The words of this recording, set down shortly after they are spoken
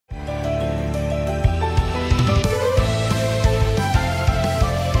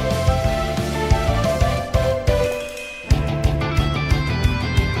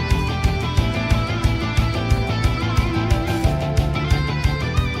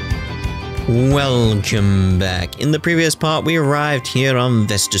Welcome back. In the previous part, we arrived here on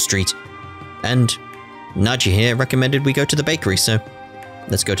Vander Street, and Nadia here recommended we go to the bakery, so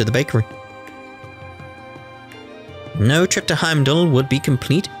let's go to the bakery. No trip to Heimdall would be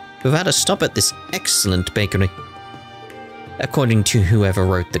complete without a stop at this excellent bakery. According to whoever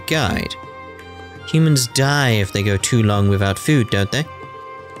wrote the guide, humans die if they go too long without food, don't they?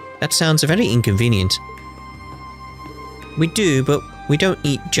 That sounds very inconvenient. We do, but we don't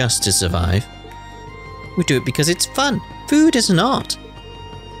eat just to survive. We do it because it's fun. Food is an art.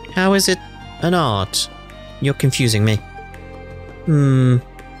 How is it an art? You're confusing me.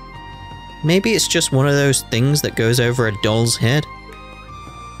 Maybe it's just one of those things that goes over a doll's head.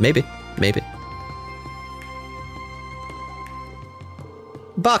 Maybe.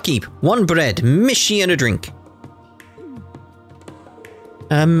 Barkeep, 1 bread, mishy and a drink.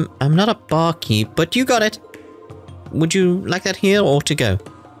 I'm not a barkeep, but you got it. Would you like that here or to go?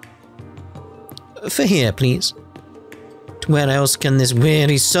 For here, please. Where else can this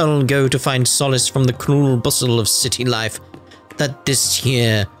weary soul go to find solace from the cruel bustle of city life that this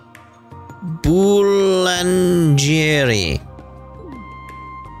here boulangerie?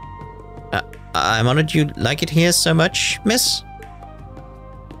 I'm honored you like it here so much, miss.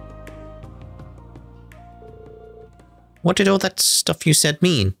 What did all that stuff you said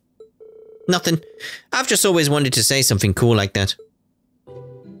mean? Nothing. I've just always wanted to say something cool like that.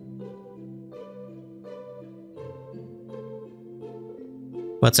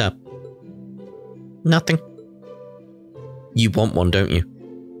 What's up? Nothing. You want one, don't you?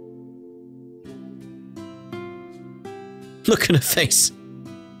 Look at her face.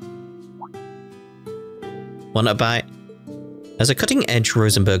 Want a bite? As a cutting-edge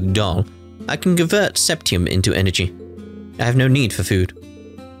Rosenberg doll, I can convert septium into energy. I have no need for food.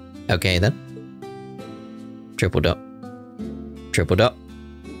 Okay then. Triple dot. Triple dot.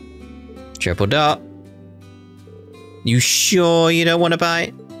 Triple dot. You sure you don't want to buy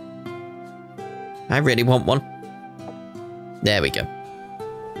it? I really want one. There we go.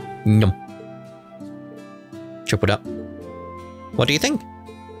 Yum. Triple dot. What do you think?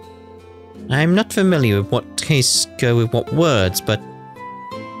 I'm not familiar with what tastes go with what words, but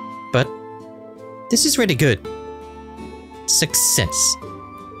this is really good. Success.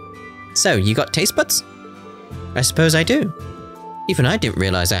 So, you got taste buds? I suppose I do. Even I didn't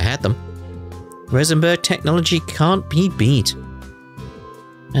realize I had them. Rosenberg technology can't be beat.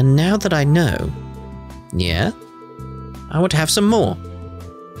 And now that I know... Yeah? I want to have some more.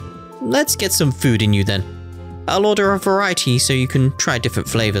 Let's get some food in you then. I'll order a variety so you can try different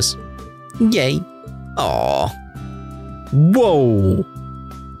flavors. Yay. Aww. Whoa!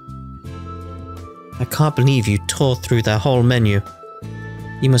 I can't believe you tore through the whole menu.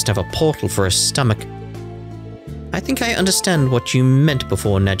 You must have a portal for a stomach. I think I understand what you meant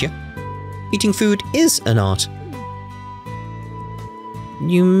before, Nadia. Eating food is an art.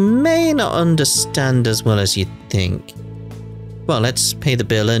 You may not understand as well as you think. Well, let's pay the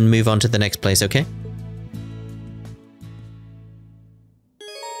bill and move on to the next place, okay?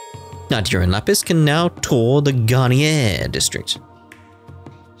 Nadia and Lapis can now tour the Garnier District.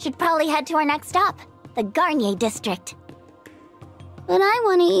 Should probably head to our next stop, the Garnier District. But I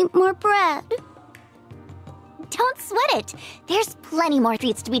want to eat more bread. Don't sweat it. There's plenty more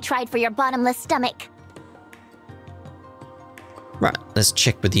treats to be tried for your bottomless stomach. Right, let's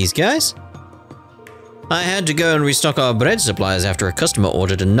check with these guys. I had to go and restock our bread supplies after a customer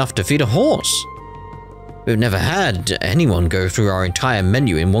ordered enough to feed a horse. We've never had anyone go through our entire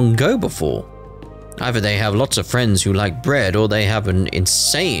menu in one go before. Either they have lots of friends who like bread or they have an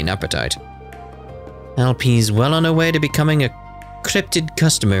insane appetite. LP's well on her way to becoming a cryptid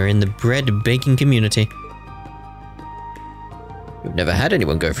customer in the bread baking community. We've never had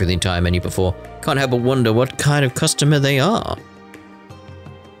anyone go through the entire menu before. Can't help but wonder what kind of customer they are.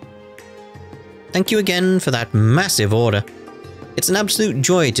 Thank you again for that massive order. It's an absolute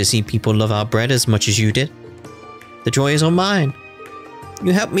joy to see people love our bread as much as you did. The joy is all mine.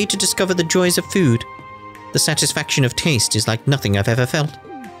 You helped me to discover the joys of food. The satisfaction of taste is like nothing I've ever felt.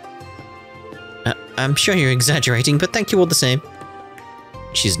 I'm sure you're exaggerating, but thank you all the same.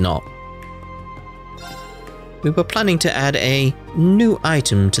 She's not. We were planning to add a new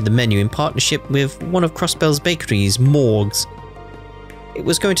item to the menu in partnership with one of Crossbell's bakery's morgues. It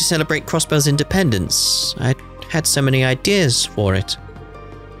was going to celebrate Crossbell's independence. I had so many ideas for it.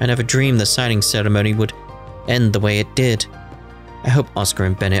 I never dreamed the signing ceremony would end the way it did. I hope Oscar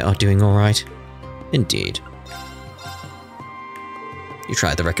and Bennett are doing alright. Indeed. You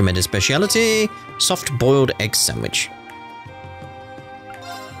tried the recommended speciality, soft boiled egg sandwich.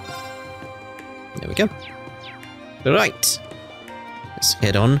 There we go. Right. Let's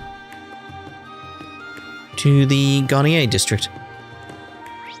head on to the Garnier District.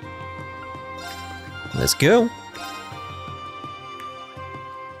 Let's go.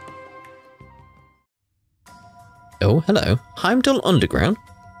 Oh, hello. Heimdall Underground?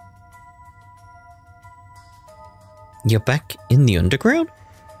 You're back in the underground?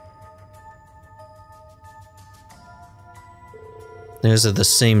 Those are the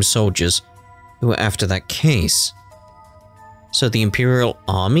same soldiers who were after that case. So the Imperial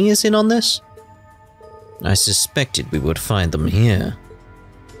Army is in on this? I suspected we would find them here.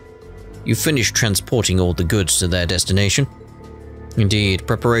 You finished transporting all the goods to their destination? Indeed,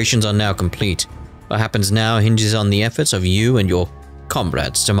 preparations are now complete. What happens now hinges on the efforts of you and your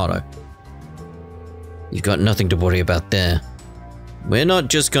comrades tomorrow. You've got nothing to worry about there. We're not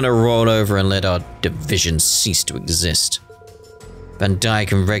just gonna roll over and let our division cease to exist. Van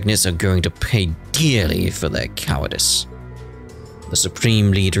Dyke and Regnitz are going to pay dearly for their cowardice. The Supreme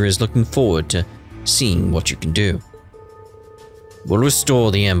Leader is looking forward to seeing what you can do. We'll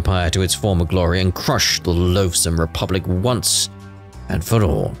restore the Empire to its former glory and crush the loathsome Republic once and for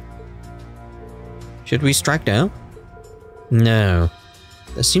all. Should we strike down? No.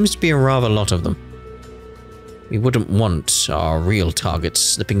 There seems to be a rather lot of them. We wouldn't want our real targets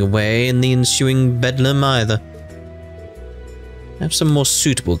slipping away in the ensuing bedlam either. I have some more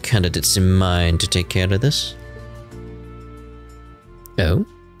suitable candidates in mind to take care of this. Oh?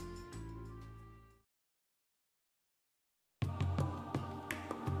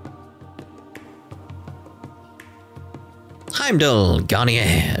 Heimdall,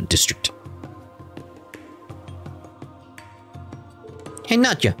 Garnier District. Hey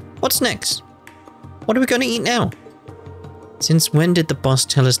Nadja, what's next? What are we going to eat now? Since when did the boss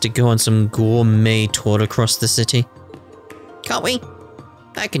tell us to go on some gourmet tour across the city? Can't we?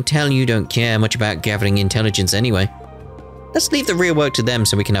 I can tell you don't care much about gathering intelligence anyway. Let's leave the real work to them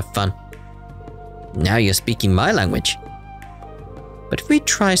so we can have fun. Now you're speaking my language. But if we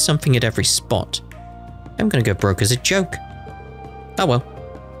try something at every spot, I'm gonna go broke as a joke. Oh well.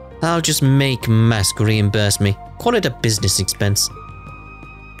 I'll just make Mask reimburse me. Call it a business expense.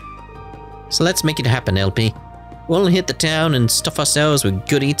 So let's make it happen, LP. We'll hit the town and stuff ourselves with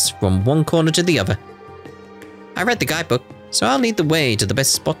good eats from one corner to the other. I read the guidebook, so I'll lead the way to the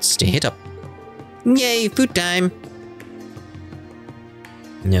best spots to hit up. Yay, food time!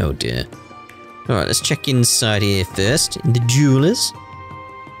 Oh dear. Alright, let's check inside here first, in the jewelers.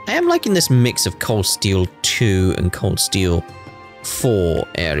 I am liking this mix of Cold Steel 2 and Cold Steel 4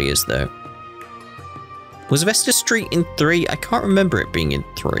 areas though. Was Vesta Street in 3? I can't remember it being in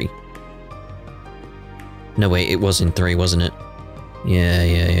 3. No wait, it was in 3, wasn't it?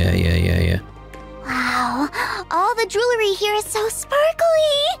 Yeah. Wow, all the jewelry here is so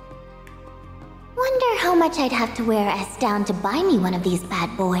sparkly! Wonder how much I'd have to wear S down to buy me one of these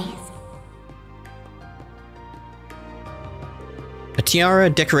bad boys. A tiara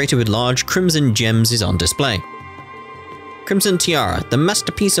decorated with large crimson gems is on display. Crimson Tiara, the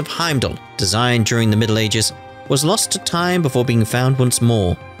masterpiece of Heimdall, designed during the Middle Ages, was lost to time before being found once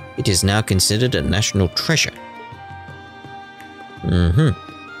more. It is now considered a national treasure.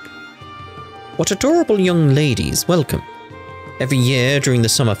 What adorable young ladies, welcome. Every year during the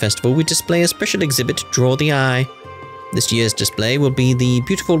summer festival we display a special exhibit to draw the eye. This year's display will be the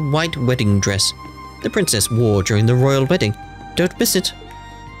beautiful white wedding dress the princess wore during the royal wedding. Don't miss it.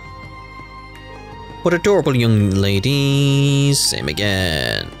 What adorable young ladies, same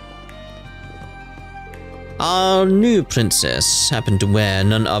again. Our new princess happened to wear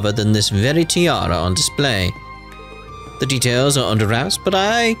none other than this very tiara on display. The details are under wraps, but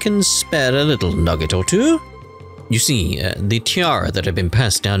I can spare a little nugget or two. You see, the tiara that had been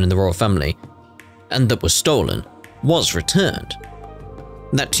passed down in the royal family, and that was stolen, was returned.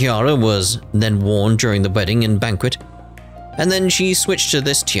 That tiara was then worn during the wedding and banquet, and then she switched to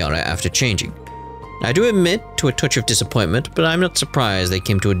this tiara after changing. I do admit to a touch of disappointment, but I'm not surprised they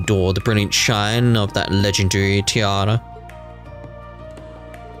came to adore the brilliant shine of that legendary tiara.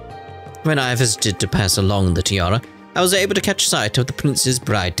 When I visited to pass along the tiara, I was able to catch sight of the prince's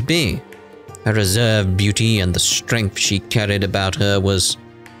bride-to-be. Her reserved beauty and the strength she carried about her was...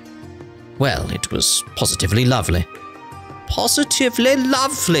 well, it was positively lovely. Positively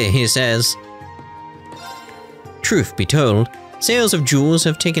lovely, he says. Truth be told, sales of jewels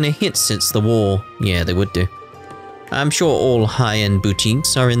have taken a hit since the war. Yeah, they would do. I'm sure all high-end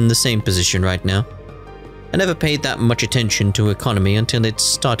boutiques are in the same position right now. I never paid that much attention to economy until it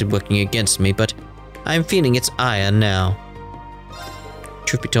started working against me, but I'm feeling its ire now.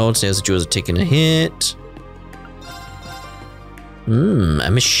 Truth be told, sales of jewels have taken a hit. A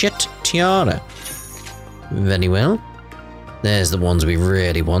Machette tiara. Very well. There's the ones we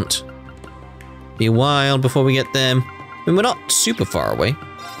really want. Be a while before we get them. I mean, we're not super far away.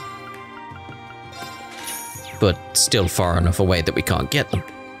 But still far enough away that we can't get them.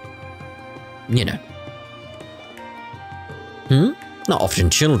 You know. Not often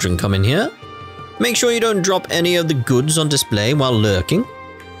children come in here. Make sure you don't drop any of the goods on display while lurking.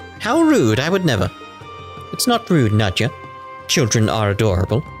 How rude, I would never. It's not rude, Nadja. Children are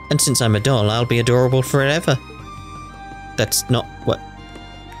adorable, and since I'm a doll, I'll be adorable forever. That's not what...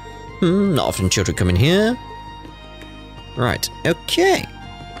 not often children come in here. Right, okay.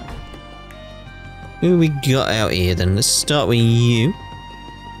 Who we got out here then? Let's start with you.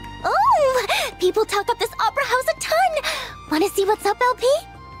 Oh! People talk up this opera house a ton! Wanna see what's up, LP?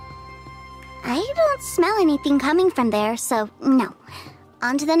 I don't smell anything coming from there, so no.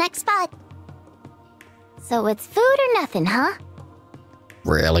 On to the next spot. So it's food or nothing, huh?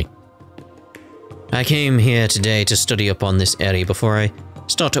 Really? I came here today to study up on this area before I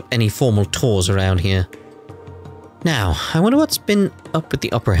start up any formal tours around here. Now, I wonder what's been up with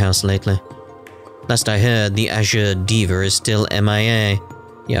the opera house lately. Last I heard, the Azure Diva is still MIA.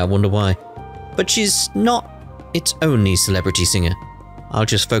 Yeah, I wonder why. But she's not its only celebrity singer. I'll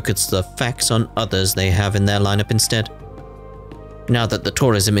just focus the facts on others they have in their lineup instead. Now that the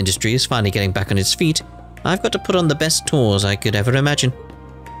tourism industry is finally getting back on its feet, I've got to put on the best tours I could ever imagine.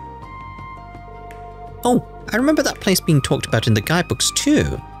 Oh, I remember that place being talked about in the guidebooks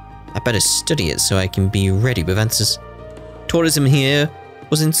too. I better study it so I can be ready with answers. Tourism here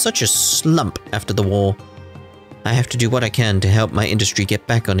was in such a slump after the war. I have to do what I can to help my industry get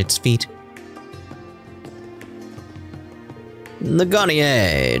back on its feet. The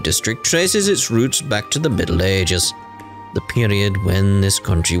Garnier District traces its roots back to the Middle Ages, the period when this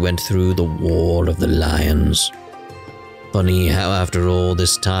country went through the War of the Lions. Funny how after all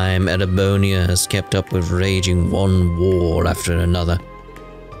this time, Erebonia has kept up with raging one war after another.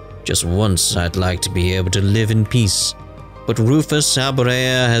 Just once I'd like to be able to live in peace, but Rufus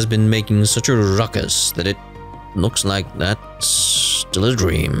Alborea has been making such a ruckus that it looks like that's still a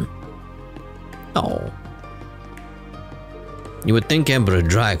dream. Oh. You would think Emperor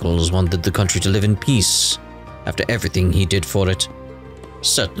Dragles wanted the country to live in peace after everything he did for it.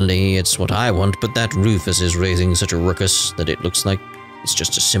 Certainly, it's what I want, but that Rufus is raising such a ruckus that it looks like it's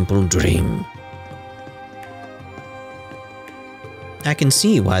just a simple dream. I can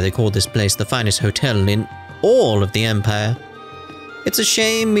see why they call this place the finest hotel in all of the Empire. It's a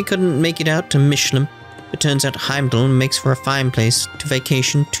shame we couldn't make it out to Michelin. It turns out Heimdall makes for a fine place to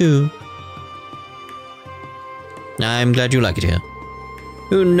vacation too. I'm glad you like it here.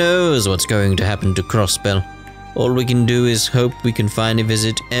 Who knows what's going to happen to Crossbell? All we can do is hope we can finally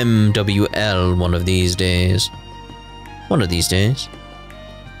visit MWL one of these days. One of these days.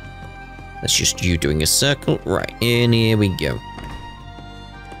 That's just you doing a circle. Right, and here we go.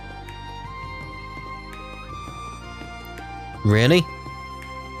 Really?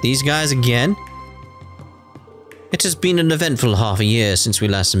 These guys again? It has been an eventful half a year since we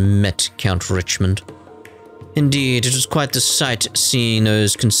last met Count Richmond. Indeed, it was quite the sight seeing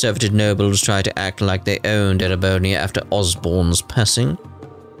those conservative nobles try to act like they owned Erebonia after Osborne's passing.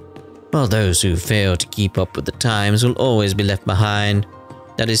 While those who fail to keep up with the times will always be left behind.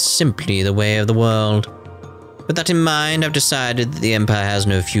 That is simply the way of the world. With that in mind, I've decided that the Empire has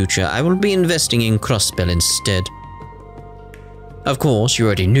no future. I will be investing in Crossbell instead. Of course, you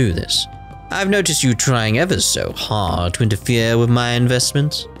already knew this. I've noticed you trying ever so hard to interfere with my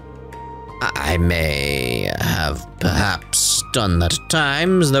investments. I may have perhaps done that at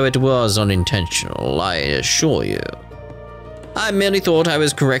times, though it was unintentional, I assure you. I merely thought I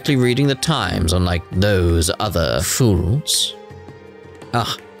was correctly reading the times, unlike those other fools.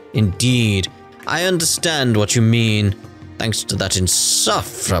 Ah, indeed. I understand what you mean. Thanks to that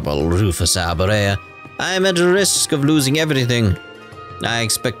insufferable Rufus Alborea, I am at risk of losing everything. I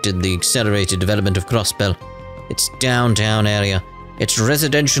expected the accelerated development of Crossbell, its downtown area, its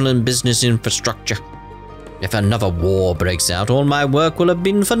residential and business infrastructure. If another war breaks out, all my work will have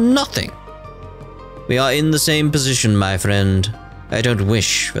been for nothing. We are in the same position, my friend. I don't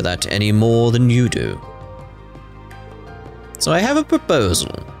wish for that any more than you do. So I have a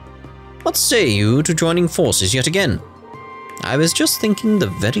proposal. What say you to joining forces yet again? I was just thinking the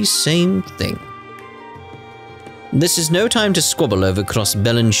very same thing. This is no time to squabble over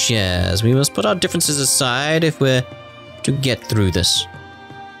Crossbell shares. We must put our differences aside if we're to get through this.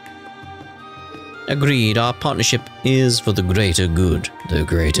 Agreed, our partnership is for the greater good. The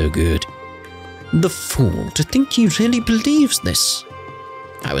greater good. The fool, to think he really believes this.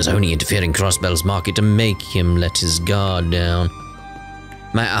 I was only interfering Crossbell's market to make him let his guard down.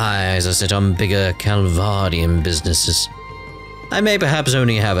 My eyes are set on bigger Calvardian businesses. I may perhaps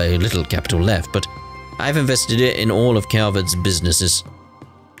only have a little capital left, but I've invested it in all of Calvert's businesses.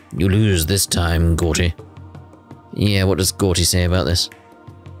 You lose this time, Gorty. Yeah, what does Gorty say about this?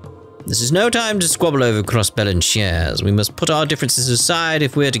 This is no time to squabble over Crossbell and shares. We must put our differences aside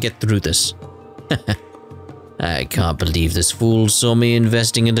if we're to get through this. I can't believe this fool saw me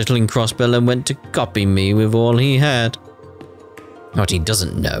investing a little in Crossbell and went to copy me with all he had. What he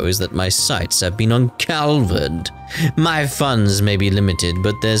doesn't know is that my sights have been on Calvert. My funds may be limited,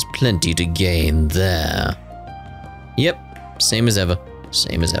 but there's plenty to gain there. Yep, same as ever.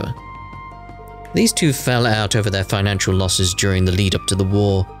 Same as ever. These two fell out over their financial losses during the lead up to the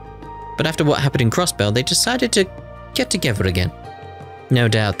war. But after what happened in Crossbell, they decided to get together again. No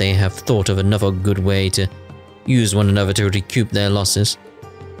doubt they have thought of another good way to use one another to recoup their losses.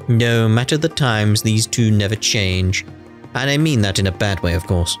 No matter the times, these two never change. And I mean that in a bad way, of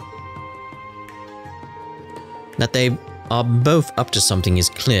course. That they are both up to something is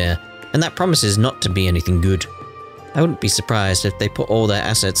clear, and that promises not to be anything good. I wouldn't be surprised if they put all their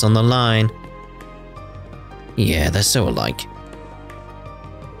assets on the line. Yeah, they're so alike.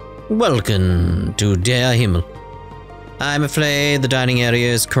 Welcome to Der Himmel. I'm afraid the dining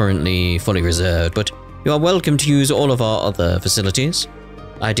area is currently fully reserved, but you are welcome to use all of our other facilities.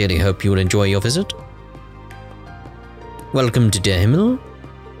 I dearly hope you will enjoy your visit. Welcome to Der Himmel.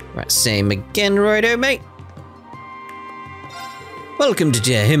 Right, same again, righto, mate. Welcome to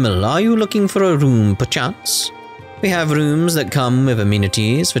Der Himmel. Are you looking for a room, perchance? We have rooms that come with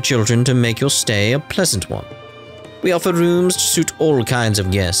amenities for children to make your stay a pleasant one. We offer rooms to suit all kinds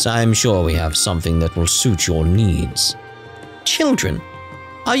of guests. I'm sure we have something that will suit your needs. Children?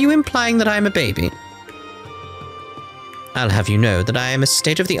 Are you implying that I am a baby? I'll have you know that I am a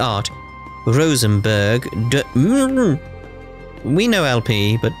state-of-the-art Rosenberg We know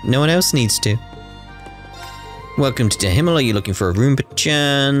LP, but no one else needs to. Welcome to Der Himmel. Are you looking for a room,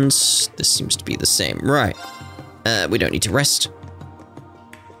 perchance? This seems to be the same. Right. We don't need to rest.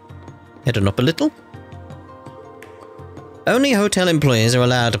 Head on up a little. Only hotel employees are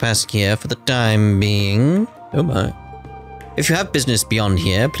allowed to pass here for the time being. Oh my. If you have business beyond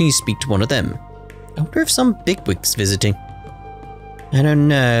here, please speak to one of them. I wonder if some bigwig's visiting. I don't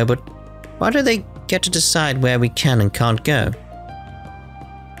know, but why do they get to decide where we can and can't go?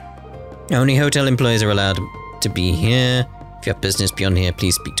 Only hotel employees are allowed to be here. If you have business beyond here,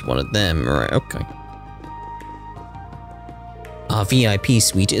 please speak to one of them. Right, okay. Our VIP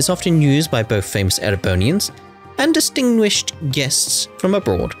suite is often used by both famous Erebonians and distinguished guests from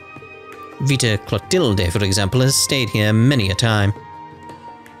abroad. Vita Clotilde, for example, has stayed here many a time.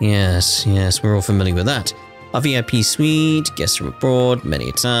 Yes, we're all familiar with that. Our VIP suite, guests from abroad, many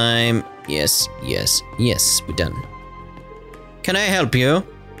a time. Yes, we're done. Can I help you?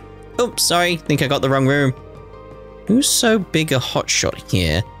 Oops, sorry, think I got the wrong room. Who's so big a hotshot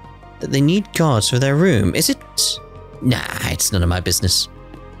here that they need guards for their room? Is it... Nah, it's none of my business.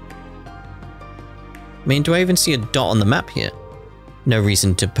 I mean, do I even see a dot on the map here? No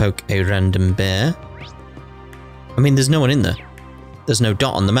reason to poke a random bear. I mean, there's no one in there. There's no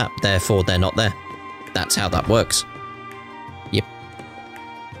dot on the map, therefore they're not there. That's how that works. Yep.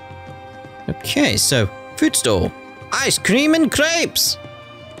 Okay, so, food stall. Ice cream and crepes!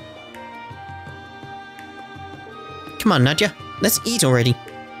 Come on, Nadia, let's eat already.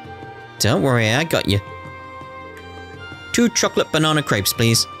 Don't worry, I got you. 2 chocolate banana crepes,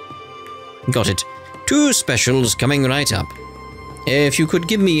 please. Got it. 2 specials coming right up. If you could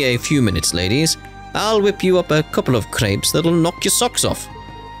give me a few minutes, ladies, I'll whip you up a couple of crepes that'll knock your socks off.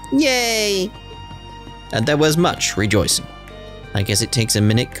 Yay! And there was much rejoicing. I guess it takes a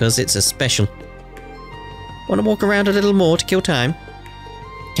minute because it's a special. Want to walk around a little more to kill time?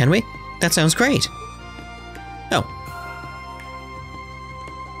 Can we? That sounds great. Oh.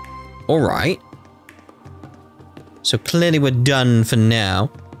 Alright. So clearly we're done for now.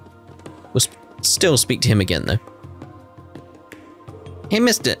 We'll still speak to him again, though. Hey,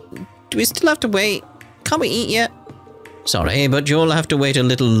 mister, do we still have to wait? Can't we eat yet? Sorry, but you'll have to wait a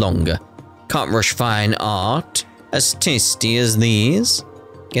little longer. Can't rush fine art as tasty as these.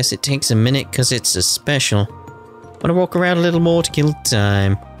 Guess it takes a minute because it's a special. Want to walk around a little more to kill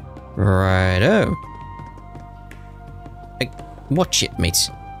time. Righto. Watch it, mate.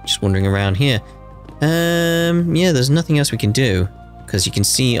 Just wandering around here. Yeah, there's nothing else we can do. Because you can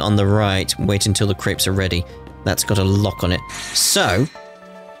see on the right, wait until the crepes are ready. That's got a lock on it. So,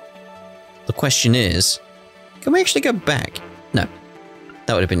 the question is, can we actually go back? No.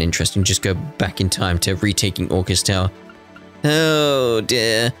 That would have been interesting, just go back in time to retaking Orcus Tower. Oh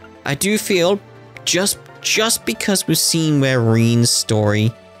dear. I do feel, just because we've seen where Rean's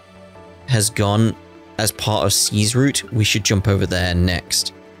story has gone, as part of C's route, we should jump over there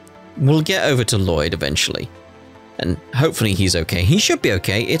next. We'll get over to Lloyd eventually. And hopefully he's okay. He should be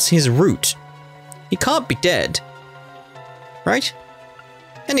okay. It's his route. He can't be dead. Right?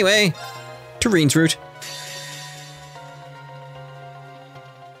 Anyway, to Rean's route.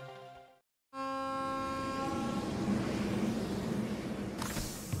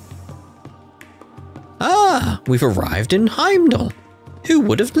 Ah, we've arrived in Heimdall. Who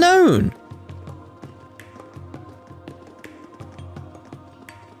would have known?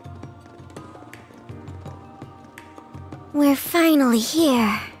 We're finally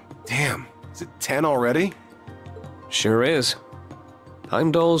here. Damn, is it 10 already? Sure is.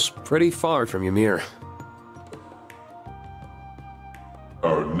 Heimdall's pretty far from Ymir.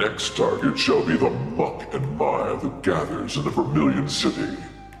 Our next target shall be the muck and mire that gathers in the Vermilion City.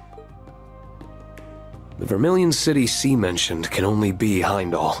 The Vermilion City C mentioned can only be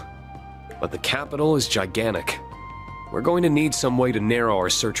Heimdall. But the capital is gigantic. We're going to need some way to narrow our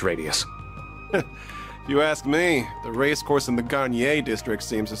search radius. If you ask me, the racecourse in the Garnier District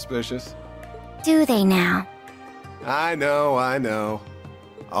seems suspicious. Do they now? I know.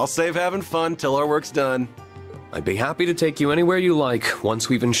 I'll save having fun till our work's done. I'd be happy to take you anywhere you like once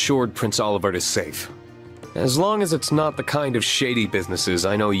we've ensured Prince Olivert is safe. As long as it's not the kind of shady businesses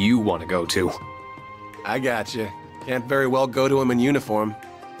I know you want to go to. I gotcha. Can't very well go to him in uniform.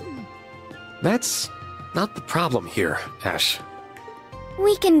 That's not the problem here, Ash.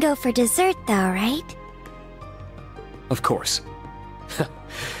 We can go for dessert though, right? Of course.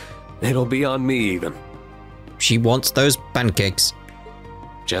 It'll be on me even. She wants those pancakes.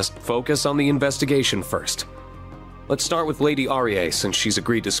 Just focus on the investigation first. Let's start with Lady Arie since she's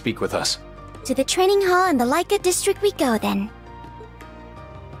agreed to speak with us. To the training hall in the Leica district we go then.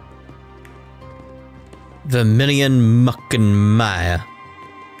 Vermilion muck and mire.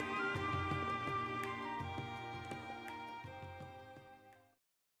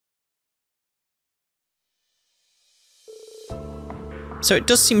 So it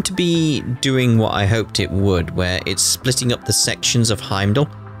does seem to be doing what I hoped it would, where it's splitting up the sections of Heimdall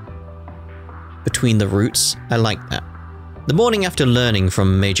between the routes. I like that. The morning after learning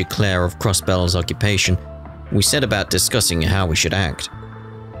from Major Claire of Crossbell's occupation, we set about discussing how we should act.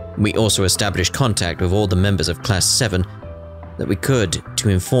 We also established contact with all the members of Class 7 that we could to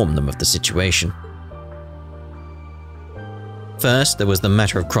inform them of the situation. First, there was the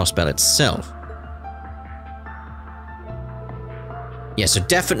matter of Crossbell itself. Yeah, so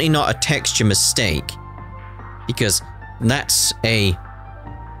definitely not a texture mistake, because that's a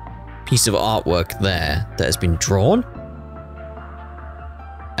piece of artwork there that has been drawn,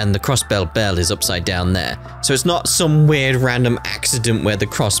 and the Crossbell bell is upside down there. So it's not some weird random accident where the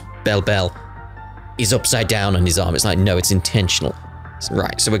Crossbell bell is upside down on his arm. It's like, no, it's intentional.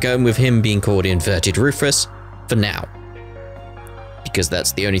 Right, so we're going with him being called Inverted Rufus for now, because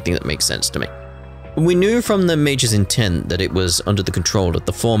that's the only thing that makes sense to me. We knew from the Major's intent that it was under the control of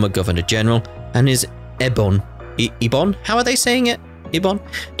the former Governor General and his Ebon, how are they saying it? Ebon?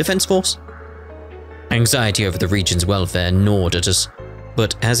 Defense Force? Anxiety over the region's welfare gnawed at us,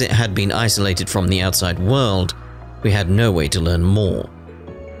 but as it had been isolated from the outside world, we had no way to learn more.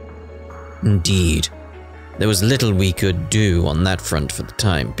 Indeed, there was little we could do on that front for the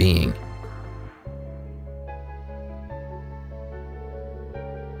time being.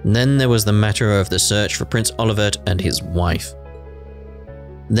 Then there was the matter of the search for Prince Olivert and his wife.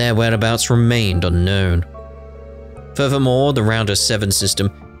 Their whereabouts remained unknown. Furthermore, the Rounder 7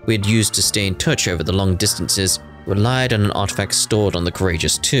 system we had used to stay in touch over the long distances relied on an artifact stored on the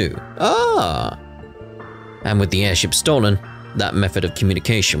Courageous 2. Ah! And with the airship stolen, that method of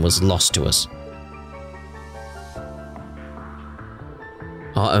communication was lost to us.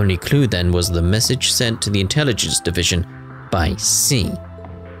 Our only clue then was the message sent to the Intelligence Division by C.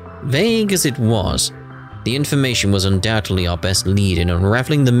 Vague as it was, the information was undoubtedly our best lead in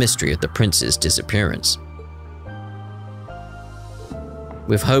unraveling the mystery of the prince's disappearance.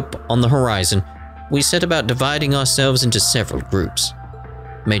 With hope on the horizon, we set about dividing ourselves into several groups.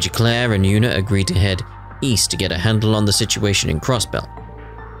 Major Claire and Una agreed to head east to get a handle on the situation in Crossbell.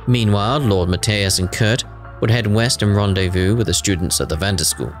 Meanwhile, Lord Matthias and Kurt would head west and rendezvous with the students at the Vander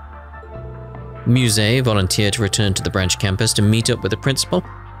School. Muse volunteered to return to the branch campus to meet up with the principal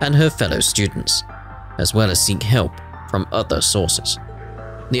and her fellow students, as well as seek help from other sources.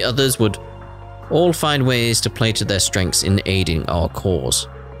 The others would all find ways to play to their strengths in aiding our cause.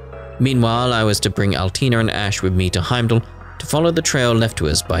 Meanwhile, I was to bring Altina and Ash with me to Heimdall to follow the trail left to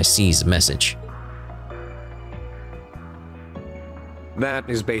us by C's message. That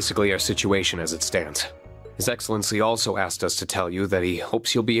is basically our situation as it stands. His Excellency also asked us to tell you that he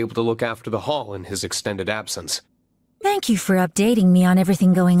hopes you'll be able to look after the hall in his extended absence. Thank you for updating me on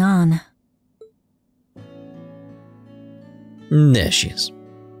everything going on. There she is.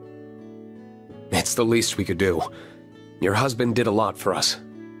 It's the least we could do. Your husband did a lot for us.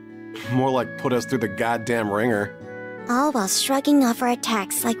 More like put us through the goddamn ringer. All while shrugging off our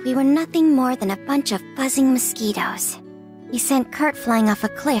attacks like we were nothing more than a bunch of buzzing mosquitoes. He sent Kurt flying off a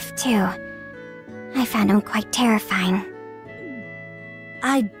cliff, too. I found him quite terrifying.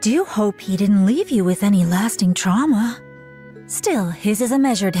 I do hope he didn't leave you with any lasting trauma. Still, his is a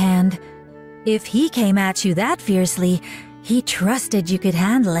measured hand. If he came at you that fiercely, he trusted you could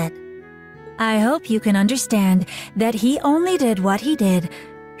handle it. I hope you can understand that he only did what he did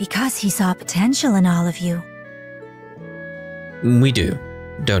because he saw potential in all of you. We do.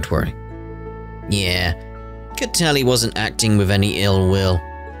 Don't worry. Yeah, could tell he wasn't acting with any ill will.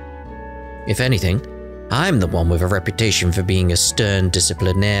 If anything, I'm the one with a reputation for being a stern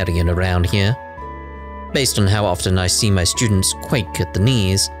disciplinarian around here. Based on how often I see my students quake at the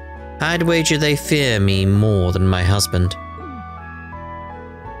knees, I'd wager they fear me more than my husband.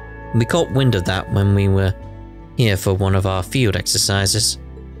 We caught wind of that when we were here for one of our field exercises.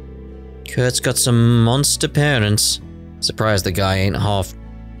 Kurt's got some monster parents. Surprised the guy ain't half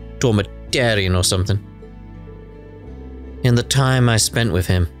Dormitarian or something. In the time I spent with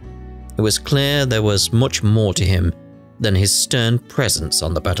him, it was clear there was much more to him than his stern presence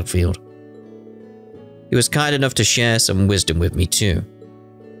on the battlefield. He was kind enough to share some wisdom with me too.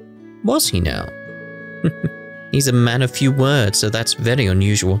 Was he now? He's a man of few words, so that's very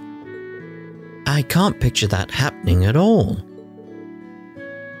unusual. I can't picture that happening at all.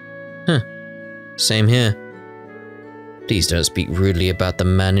 Same here. Please don't speak rudely about the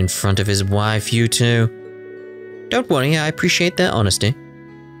man in front of his wife, you two. Don't worry, I appreciate their honesty.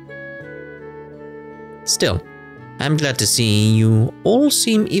 Still, I'm glad to see you all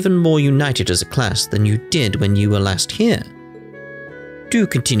seem even more united as a class than you did when you were last here. Do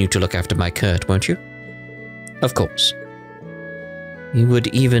continue to look after my Kurt, won't you? Of course. You would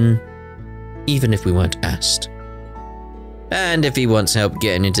even if we weren't asked. And if he wants help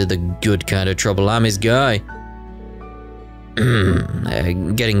getting into the good kind of trouble, I'm his guy.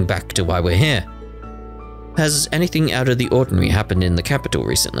 Getting back to why we're here. Has anything out of the ordinary happened in the capital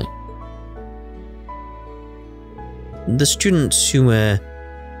recently? The students who were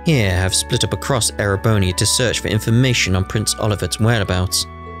here have split up across Erebonia to search for information on Prince Oliver's whereabouts.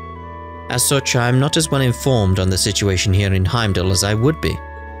 As such, I'm not as well informed on the situation here in Heimdall as I would be.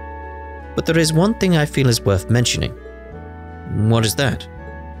 But there is one thing I feel is worth mentioning. What is that?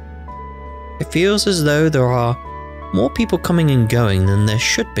 It feels as though there are more people coming and going than there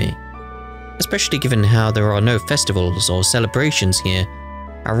should be, especially given how there are no festivals or celebrations here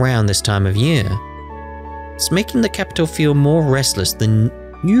around this time of year. It's making the capital feel more restless than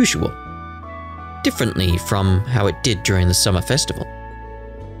usual, differently from how it did during the summer festival.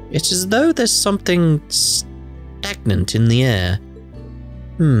 It's as though there's something stagnant in the air.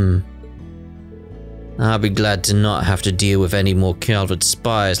 I'll be glad to not have to deal with any more Calvert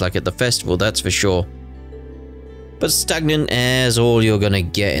spies like at the festival, that's for sure. But stagnant air's all you're gonna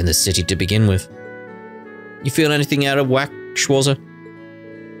get in the city to begin with. You feel anything out of whack, Schwarzer?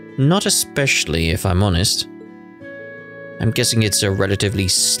 Not especially, if I'm honest. I'm guessing it's a relatively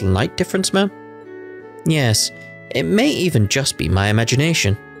slight difference, ma'am? Yes, it may even just be my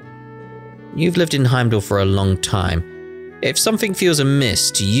imagination. You've lived in Heimdall for a long time. If something feels amiss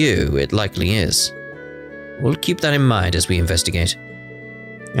to you, it likely is. We'll keep that in mind as we investigate.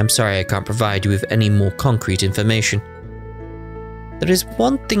 I'm sorry I can't provide you with any more concrete information. There is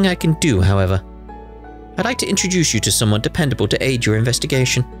one thing I can do, however. I'd like to introduce you to someone dependable to aid your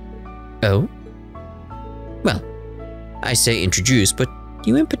investigation. Oh? Well, I say introduce, but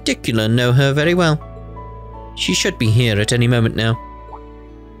you in particular know her very well. She should be here at any moment now.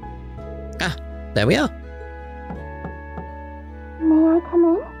 Ah, there we are. May I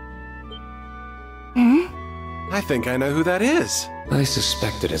come in? I think I know who that is. I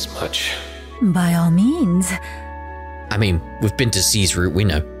suspected as much. By all means. I mean, we've been to C's route, we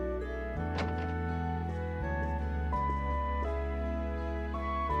know.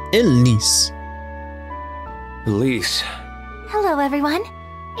 Elise. Elise. Hello, everyone.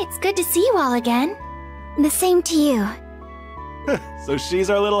 It's good to see you all again. The same to you. So she's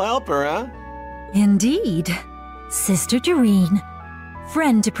our little helper, huh? Indeed. Sister to Rean,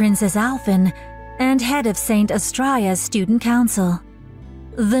 friend to Princess Alphen, and head of St. Astraya's student council.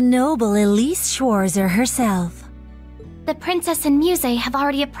 The noble Elise Schwarzer herself. The princess and Muse have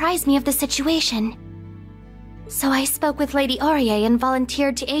already apprised me of the situation. So I spoke with Lady Aurier and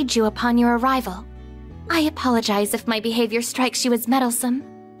volunteered to aid you upon your arrival. I apologize if my behavior strikes you as meddlesome,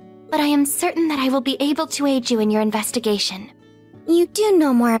 but I am certain that I will be able to aid you in your investigation. You do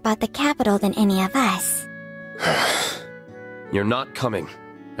know more about the capital than any of us. You're not coming,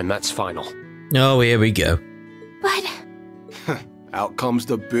 and that's final. Oh, here we go. But... Out comes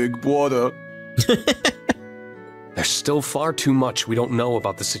the big brother. There's still far too much we don't know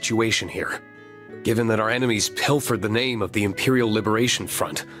about the situation here. Given that our enemies pilfered the name of the Imperial Liberation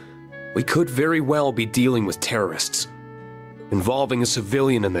Front, we could very well be dealing with terrorists. Involving a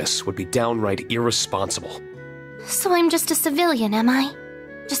civilian in this would be downright irresponsible. So I'm just a civilian, am I?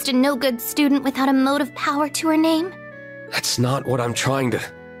 Just a no-good student without a mote of power to her name? That's not what I'm trying to...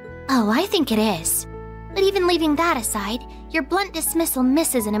 Oh, I think it is. But even leaving that aside, your blunt dismissal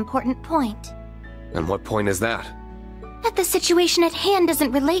misses an important point. And what point is that? That the situation at hand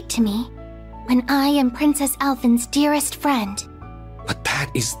doesn't relate to me, when I am Princess Alphen's dearest friend. But that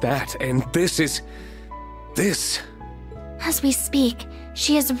is that, and this is... this. As we speak,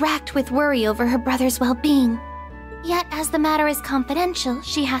 she is racked with worry over her brother's well-being. Yet, as the matter is confidential,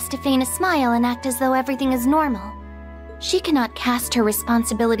 she has to feign a smile and act as though everything is normal. She cannot cast her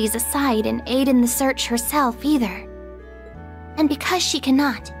responsibilities aside and aid in the search herself either. And because she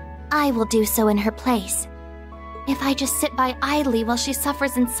cannot, I will do so in her place. If I just sit by idly while she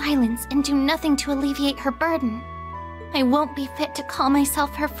suffers in silence and do nothing to alleviate her burden, I won't be fit to call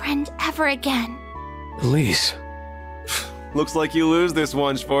myself her friend ever again. Elise. Looks like you lose this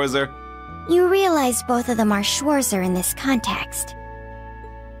one, Schwarzer. You realize both of them are Schwarzer in this context.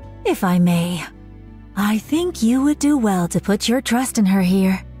 If I may, I think you would do well to put your trust in her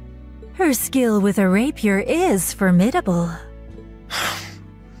here. Her skill with a rapier is formidable.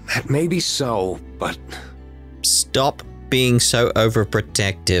 That may be so, but... Stop being so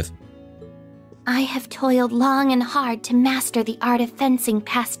overprotective. I have toiled long and hard to master the art of fencing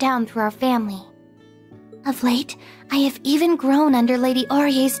passed down through our family. Of late, I have even grown under Lady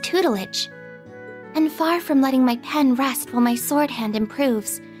Aurier's tutelage. And far from letting my pen rest while my sword hand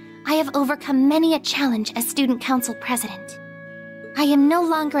improves, I have overcome many a challenge as student council president. I am no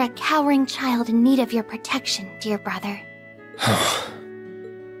longer a cowering child in need of your protection, dear brother.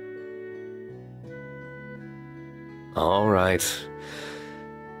 All right.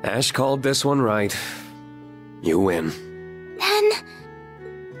 Ash called this one right. You win. Then...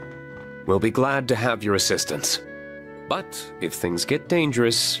 We'll be glad to have your assistance. But if things get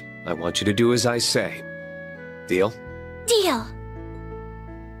dangerous, I want you to do as I say. Deal? Deal!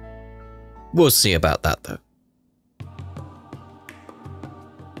 We'll see about that, though.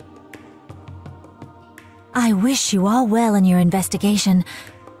 I wish you all well in your investigation.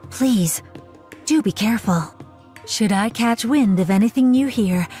 Please, do be careful. Should I catch wind of anything you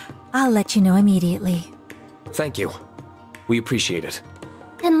hear, I'll let you know immediately. Thank you. We appreciate it.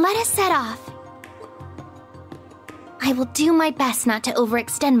 Then let us set off. I will do my best not to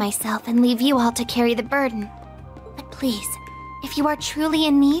overextend myself and leave you all to carry the burden. But please, if you are truly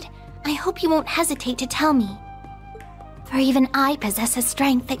in need, I hope you won't hesitate to tell me. For even I possess a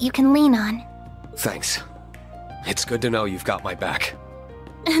strength that you can lean on. Thanks. It's good to know you've got my back.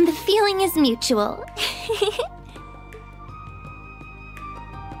 And the feeling is mutual.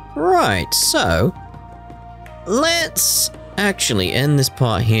 Right, so... let's actually end this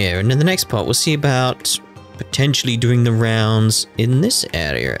part here, and in the next part we'll see about potentially doing the rounds in this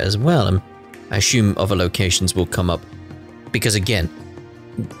area as well. And I assume other locations will come up, because again,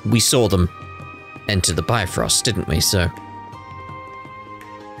 we saw them enter the Bifrost, didn't we? So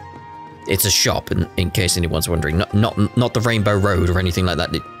it's a shop, in case anyone's wondering. Not the Rainbow Road or anything like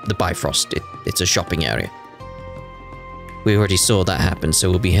that. The Bifrost. It's a shopping area. We already saw that happen, so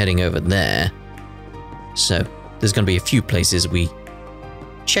we'll be heading over there. So there's going to be a few places we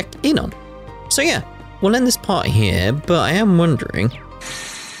check in on. So yeah, we'll end this part here, but I am wondering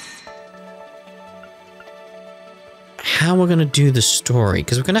how we're going to do the story,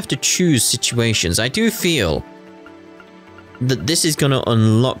 because we're going to have to choose situations. I do feel that this is going to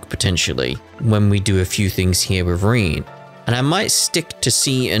unlock potentially when we do a few things here with Rean. And I might stick to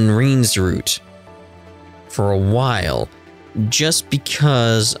C and Rean's route for a while, just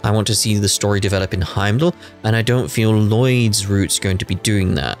because I want to see the story develop in Heimdall, and I don't feel Lloyd's route's going to be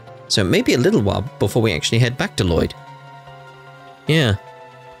doing that. So it may be a little while before we actually head back to Lloyd. Yeah.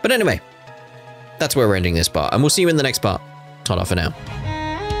 But anyway, that's where we're ending this part, and we'll see you in the next part. Ta-da for now.